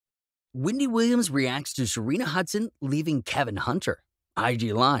Wendy Williams reacts to Sharina Hudson leaving Kevin Hunter.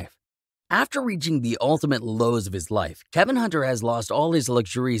 IG Live. After reaching the ultimate lows of his life, Kevin Hunter has lost all his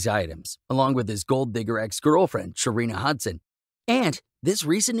luxurious items, along with his gold digger ex-girlfriend, Sharina Hudson. And this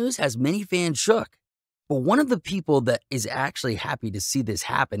recent news has many fans shook. But one of the people that is actually happy to see this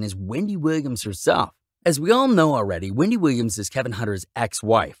happen is Wendy Williams herself. As we all know already, Wendy Williams is Kevin Hunter's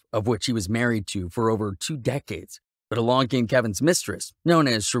ex-wife, of which he was married to for over 2 decades. But along came Kevin's mistress, known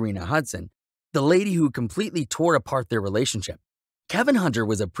as Sharina Hudson, the lady who completely tore apart their relationship. Kevin Hunter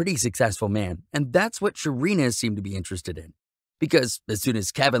was a pretty successful man, and that's what Sharina seemed to be interested in. Because as soon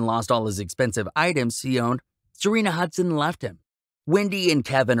as Kevin lost all his expensive items he owned, Sharina Hudson left him. Wendy and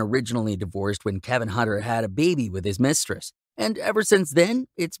Kevin originally divorced when Kevin Hunter had a baby with his mistress, and ever since then,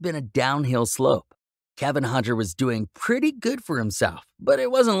 it's been a downhill slope. Kevin Hunter was doing pretty good for himself, but it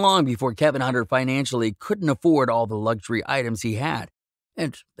wasn't long before Kevin Hunter financially couldn't afford all the luxury items he had,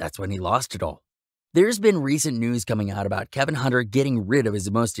 and that's when he lost it all. There's been recent news coming out about Kevin Hunter getting rid of his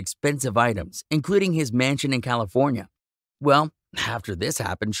most expensive items, including his mansion in California. Well, after this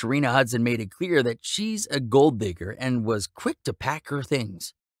happened, Sharina Hudson made it clear that she's a gold digger and was quick to pack her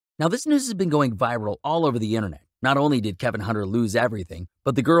things. Now, this news has been going viral all over the internet. Not only did Kevin Hunter lose everything,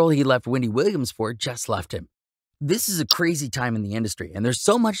 but the girl he left Wendy Williams for just left him. This is a crazy time in the industry, and there's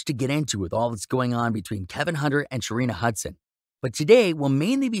so much to get into with all that's going on between Kevin Hunter and Sharina Hudson. But today, we'll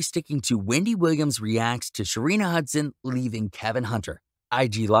mainly be sticking to Wendy Williams reacts to Sharina Hudson leaving Kevin Hunter,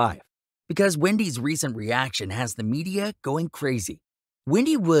 IG Live. Because Wendy's recent reaction has the media going crazy.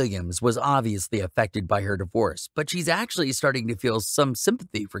 Wendy Williams was obviously affected by her divorce, but she's actually starting to feel some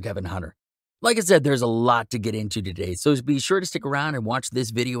sympathy for Kevin Hunter. Like I said, there's a lot to get into today, so be sure to stick around and watch this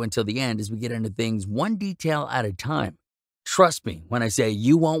video until the end as we get into things one detail at a time. Trust me when I say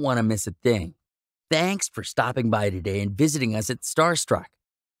you won't want to miss a thing. Thanks for stopping by today and visiting us at Starstruck.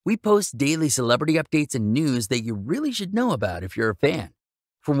 We post daily celebrity updates and news that you really should know about if you're a fan.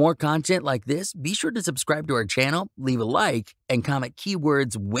 For more content like this, be sure to subscribe to our channel, leave a like, and comment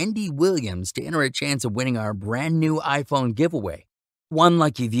keywords Wendy Williams to enter a chance of winning our brand new iPhone giveaway. One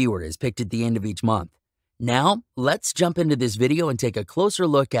lucky viewer is picked at the end of each month. Now, let's jump into this video and take a closer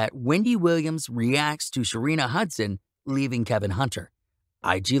look at Wendy Williams reacts to Sharina Hudson leaving Kevin Hunter.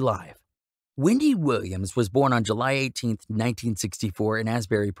 IG Live. Wendy Williams was born on July 18, 1964 in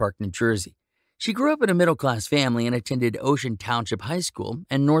Asbury Park, New Jersey. She grew up in a middle-class family and attended Ocean Township High School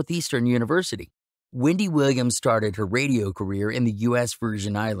and Northeastern University. Wendy Williams started her radio career in the U.S.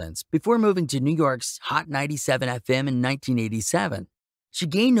 Virgin Islands before moving to New York's Hot 97 FM in 1987. She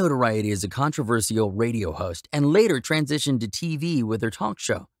gained notoriety as a controversial radio host and later transitioned to TV with her talk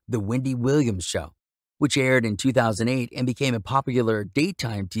show, The Wendy Williams Show, which aired in 2008 and became a popular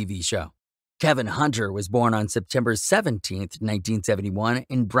daytime TV show. Kevin Hunter was born on September 17, 1971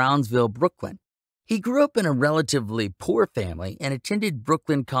 in Brownsville, Brooklyn. He grew up in a relatively poor family and attended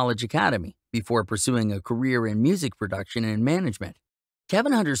Brooklyn College Academy before pursuing a career in music production and management.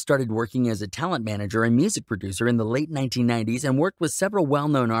 Kevin Hunter started working as a talent manager and music producer in the late 1990s and worked with several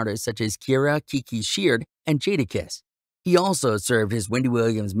well-known artists such as Kira, Kiki Sheard, and Jadakiss. He also served as Wendy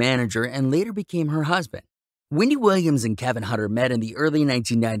Williams' manager and later became her husband. Wendy Williams and Kevin Hunter met in the early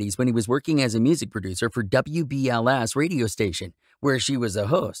 1990s when he was working as a music producer for WBLS radio station, where she was a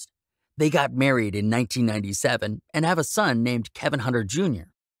host. They got married in 1997 and have a son named Kevin Hunter Jr.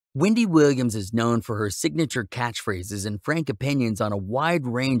 Wendy Williams is known for her signature catchphrases and frank opinions on a wide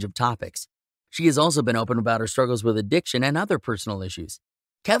range of topics. She has also been open about her struggles with addiction and other personal issues.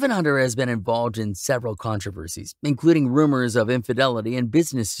 Kevin Hunter has been involved in several controversies, including rumors of infidelity and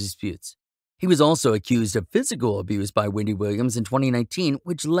business disputes. He was also accused of physical abuse by Wendy Williams in 2019,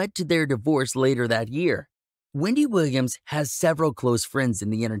 which led to their divorce later that year. Wendy Williams has several close friends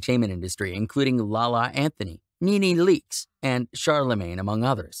in the entertainment industry, including Lala Anthony, Nene Leakes, and Charlemagne, among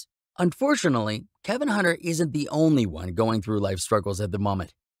others. Unfortunately, Kevin Hunter isn't the only one going through life struggles at the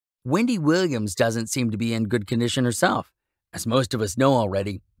moment. Wendy Williams doesn't seem to be in good condition herself. As most of us know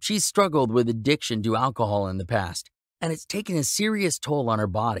already, she's struggled with addiction to alcohol in the past, and it's taken a serious toll on her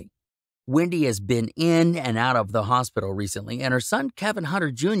body. Wendy has been in and out of the hospital recently, and her son Kevin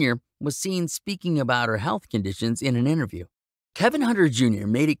Hunter Jr. was seen speaking about her health conditions in an interview. Kevin Hunter Jr.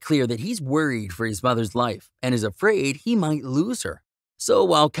 made it clear that he's worried for his mother's life and is afraid he might lose her. So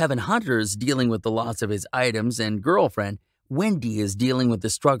while Kevin Hunter is dealing with the loss of his items and girlfriend, Wendy is dealing with the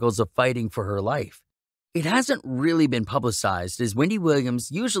struggles of fighting for her life. It hasn't really been publicized, as Wendy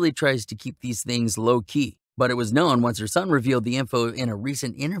Williams usually tries to keep these things low-key, but it was known once her son revealed the info in a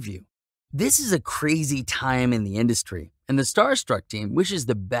recent interview. This is a crazy time in the industry, and the Starstruck team wishes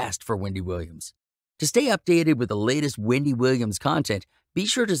the best for Wendy Williams. To stay updated with the latest Wendy Williams content, Be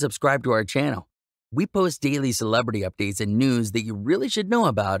sure to subscribe to our channel. We post daily celebrity updates and news that you really should know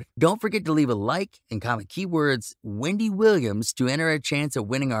about. Don't forget to leave a like and comment keywords Wendy Williams to enter a chance at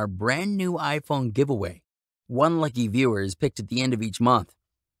winning our brand new iPhone giveaway. One lucky viewer is picked at the end of each month.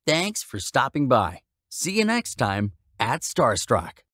 Thanks for stopping by. See you next time at Starstruck.